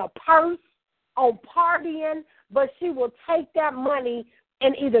on a purse, on partying, but she will take that money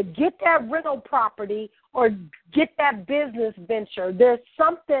and either get that rental property or get that business venture. There's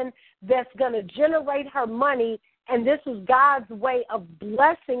something that's going to generate her money, and this is God's way of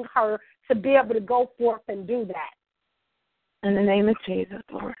blessing her to be able to go forth and do that. In the name of Jesus,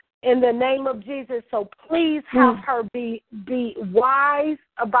 Lord. In the name of Jesus. So please have her be wise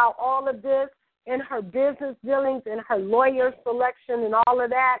about all of this in her business dealings, in her lawyer selection and all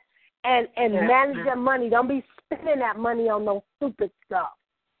of that, and manage that money. Don't be spending that money on no stupid stuff.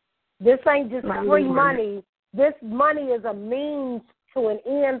 This ain't just free money. This money is a means to an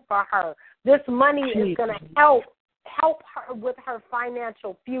end for her. This money is going to help her with her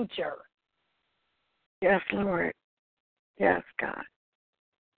financial future. Yes, Lord. Yes, God.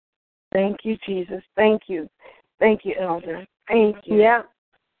 Thank you, Jesus. Thank you. Thank you, Elder. Thank you. Yeah.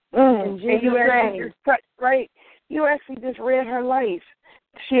 And you actually just read her life.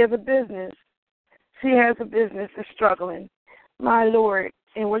 She has a business. She has a business that's struggling. My Lord.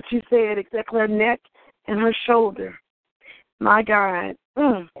 And what you said, exactly her neck and her shoulder. My God.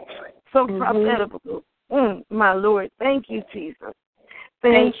 So profitable. My Lord. Thank you, Jesus.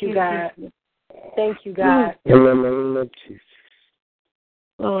 Thank you, God. Jesus. Thank you, God. In the name of Jesus.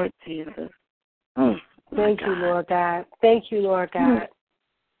 Lord Jesus. Thank you, Lord God. Thank you, Lord God.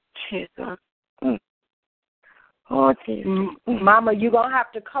 Jesus. Oh, Jesus. Mama, you're going to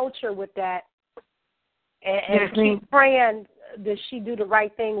have to coach her with that. And keep praying that she do the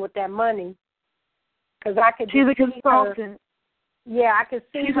right thing with that money. Because I could She's a consultant. I could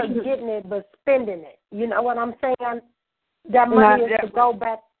see her getting it but spending it. You know what I'm saying? That money is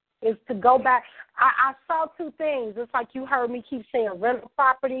to go back. I saw two things. It's like you heard me keep saying rental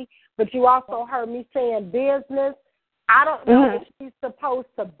property, but you also heard me saying business. I don't know if she's supposed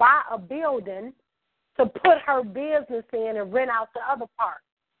to buy a building to put her business in and rent out the other part.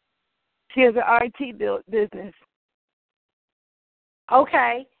 She has an IT business.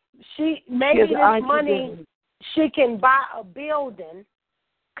 Okay. Maybe this money she can buy a building,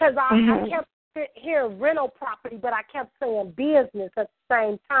 because I kept hearing rental property, but I kept saying business at the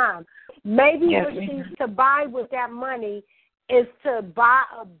same time. Maybe what she's to buy with that money is to buy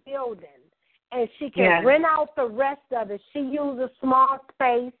a building, and she can rent out the rest of it. She uses a small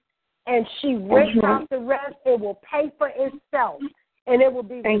space, and she rents out the rest. It will pay for itself, and it will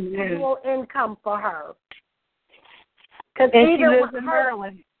be residual income for her. And she lives in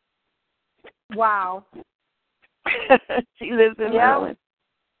Maryland. Wow. She lives in Maryland.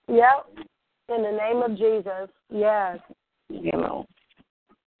 Yep. In the name of Jesus. Yes. You know.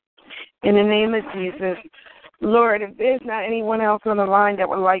 In the name of Jesus. Lord, if there's not anyone else on the line that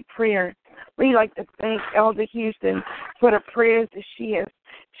would like prayer, we'd like to thank Elder Houston for the prayers that she has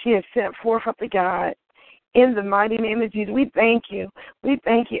sent forth up to God. In the mighty name of Jesus, we thank you. We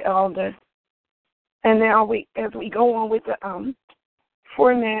thank you, Elder. And now as we go on with the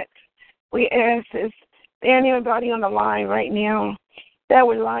format, we ask if anybody on the line right now that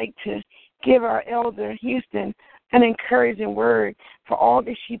would like to give our Elder Houston an encouraging word for all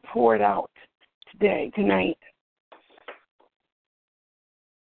that she poured out tonight.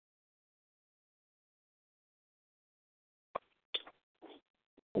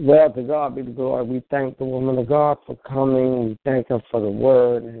 Well, to God be the glory. We thank the woman of God for coming. We thank her for the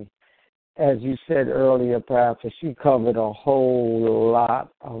word. And as you said earlier, Pastor, she covered a whole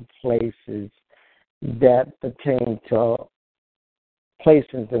lot of places that pertain to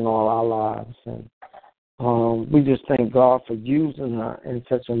places in all our lives. And we just thank God for using her in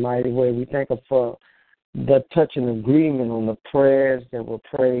such a mighty way. We thank her for the touch and agreement on the prayers that were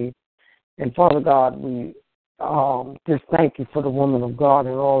prayed. And Father God, we just thank you for the woman of God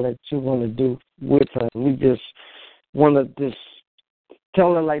and all that you're going to do with her. We just want to just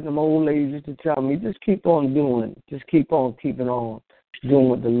tell her like them old ladies used to tell me, just keep on doing it. Just keep on keeping on doing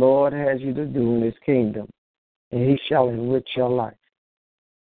what the Lord has you to do in His kingdom, and He shall enrich your life.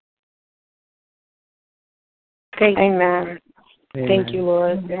 Amen. Thank you,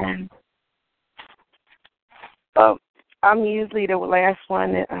 Lord. Amen. I'm usually the last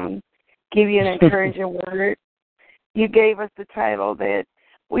one that give you an encouraging word. You gave us the title that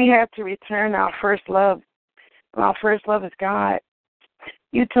we have to return our first love. Our first love is God.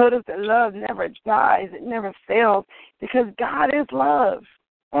 You told us that love never dies, it never fails, because God is love.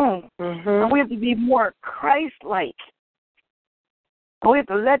 And we have to be more Christ-like. We have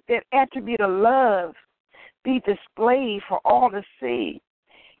to let that attribute of love be displayed for all to see.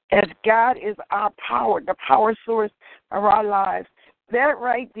 As God is our power, the power source of our lives. That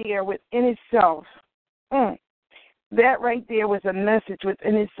right there within itself, that right there was a message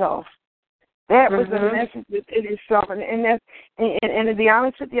within itself. That was a message within itself. And to be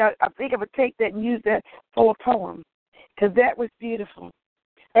honest with you, I think I would take that and use that for a poem, because that was beautiful.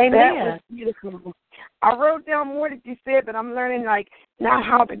 Amen. That was beautiful. I wrote down more that you said, but I'm learning, like, not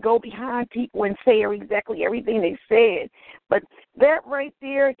how to go behind people and say exactly everything they said. But that right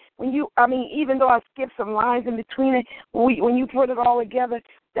there, even though I skipped some lines in between it, when you put it all together,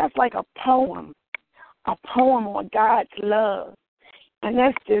 that's like a poem on God's love. And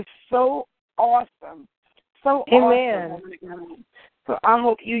that's just so awesome. So Amen. Awesome. So I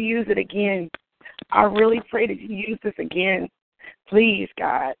hope you use it again. I really pray that you use this again. Please,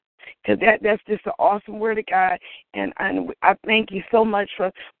 God, because that's just an awesome word of God. And I thank you so much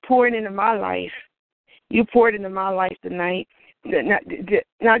for pouring into my life. You poured into my life tonight, not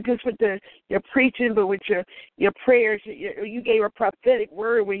just with your preaching, but with your prayers. You gave a prophetic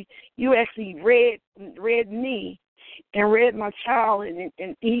word where you actually read me and read my child,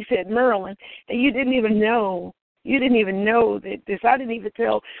 and he said Marilyn, and you didn't even know. You didn't even know that this. I didn't even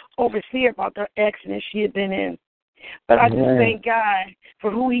tell Overseer about the accident she had been in. But I just thank God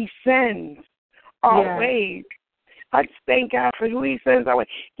for who He sends always. I just thank God for who He sends always.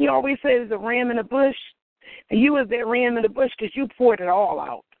 He always says a ram in the bush, and you was that ram in the bush because you poured it all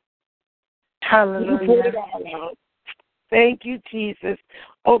out. Hallelujah. You poured it all out. Thank you, Jesus.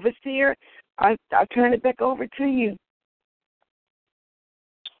 Overseer, I turn it back over to you.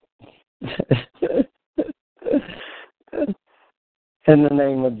 In the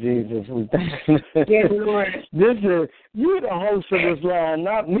name of Jesus, we thank you. Yes, Lord. You're the host of this line,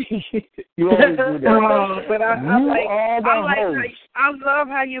 not me. You always do that. But I love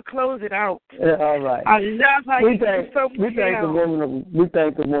how you close it out. Yeah, all right. I love how you do so much. We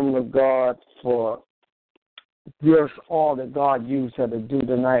thank the woman of God for just all that God used her to do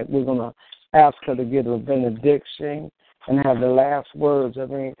tonight. We're going to ask her to give a benediction and have the last words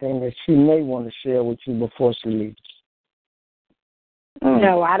of anything that she may want to share with you before she leaves.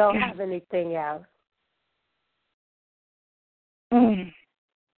 No, I don't have anything else.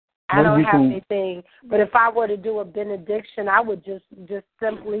 I don't have anything. But if I were to do a benediction, I would just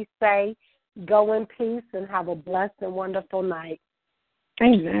simply say, go in peace and have a blessed and wonderful night.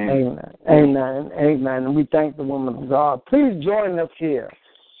 Amen. Amen. Amen. Amen. And we thank the woman of God. Please join us here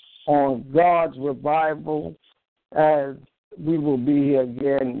on God's Revival, as we will be here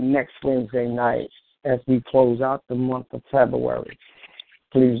again next Wednesday night as we close out the month of February.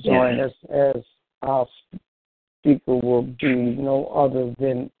 Please join us, as our speaker will be no other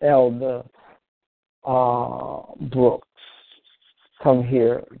than Elder Brooks. Come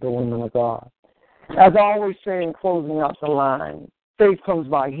here, the woman of God. As I always say in closing out the line, faith comes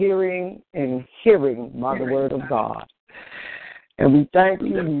by hearing, and hearing by the word of God. And we thank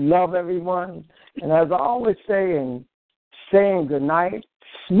you. We love everyone. And as I always say in saying good night,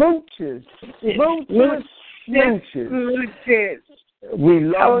 smooches, smooches, smooches. We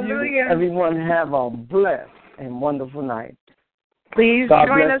love you. Everyone have a blessed and wonderful night. Please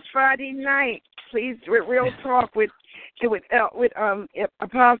join us Friday night. Please, with Real Talk with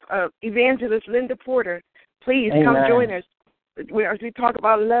Apostle Evangelist Linda Porter. Please come join us as we talk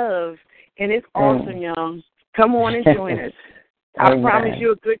about love, and it's awesome, y'all. Come on and join us. I promise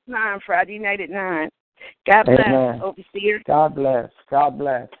you a good time Friday night at 9. God bless, Overseer. God bless. God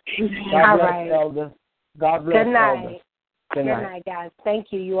bless. God bless, Elder. God bless, Good night. Elder. Good night, guys. Thank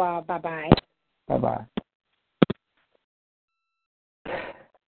you. You all. Bye-bye. Bye-bye.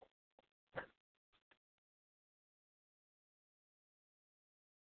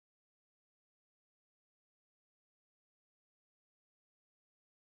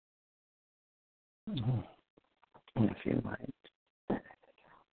 If you mind.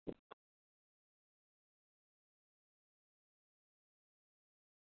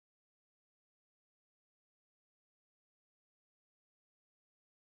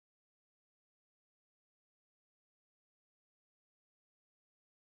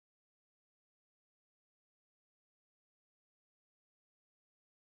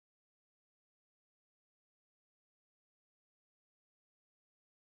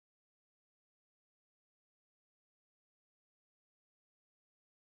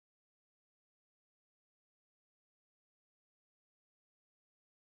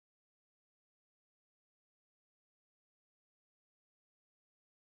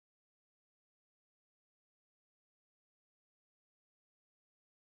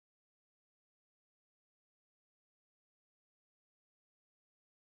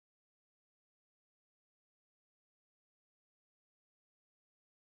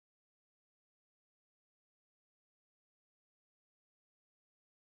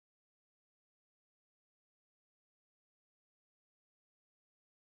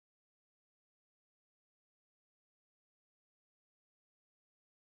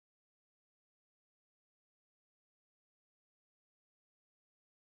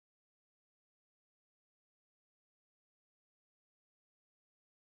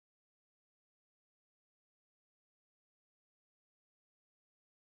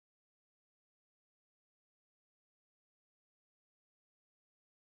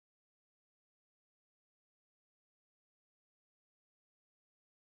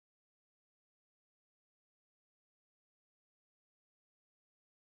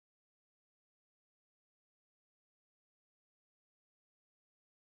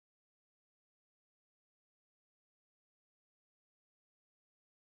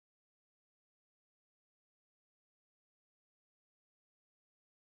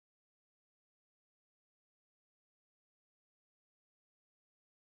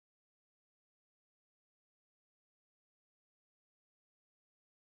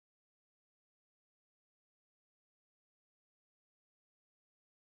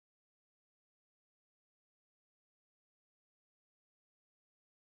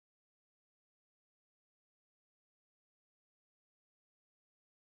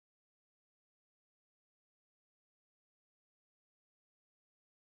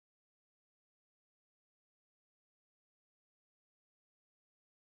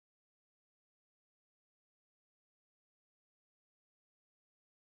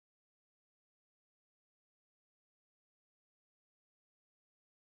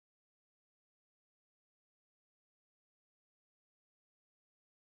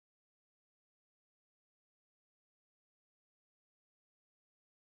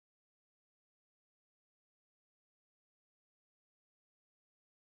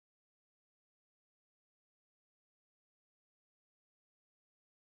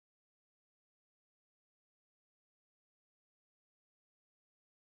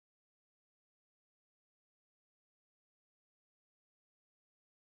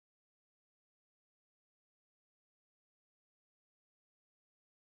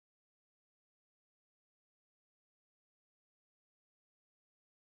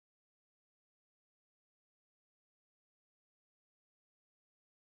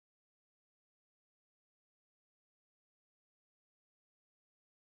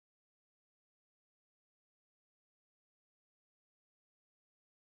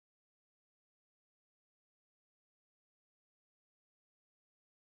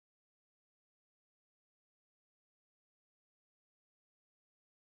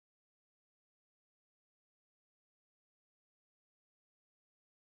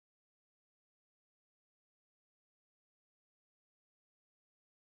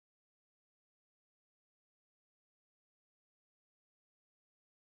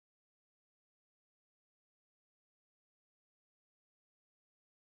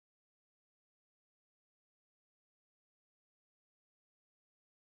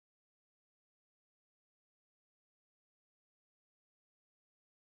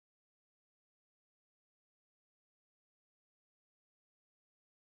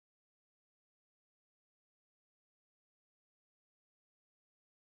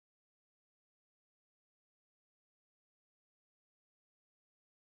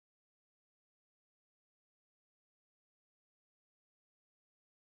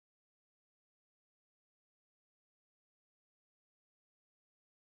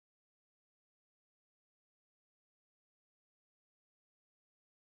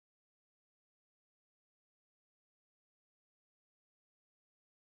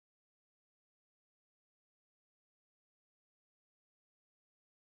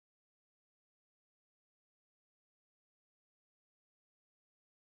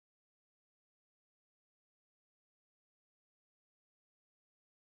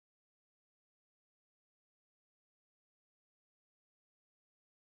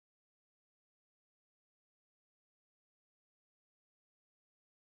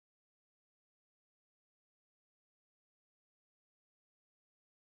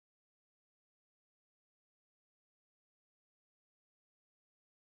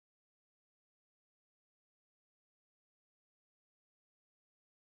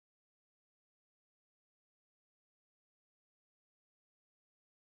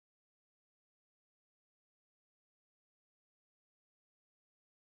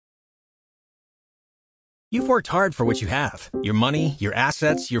 You've worked hard for what you have. Your money, your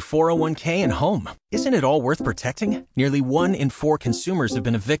assets, your 401k, and home. Isn't it all worth protecting? Nearly 1 in 4 consumers have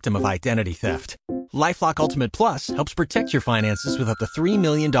been a victim of identity theft. LifeLock Ultimate Plus helps protect your finances with up to $3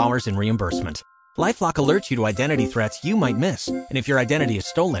 million in reimbursement. LifeLock alerts you to identity threats you might miss. And if your identity is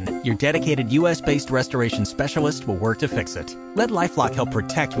stolen, your dedicated U.S.-based restoration specialist will work to fix it. Let LifeLock help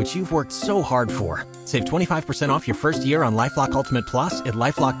protect what you've worked so hard for. Save 25% off your first year on LifeLock Ultimate Plus at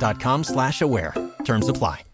LifeLock.com/aware. Terms apply.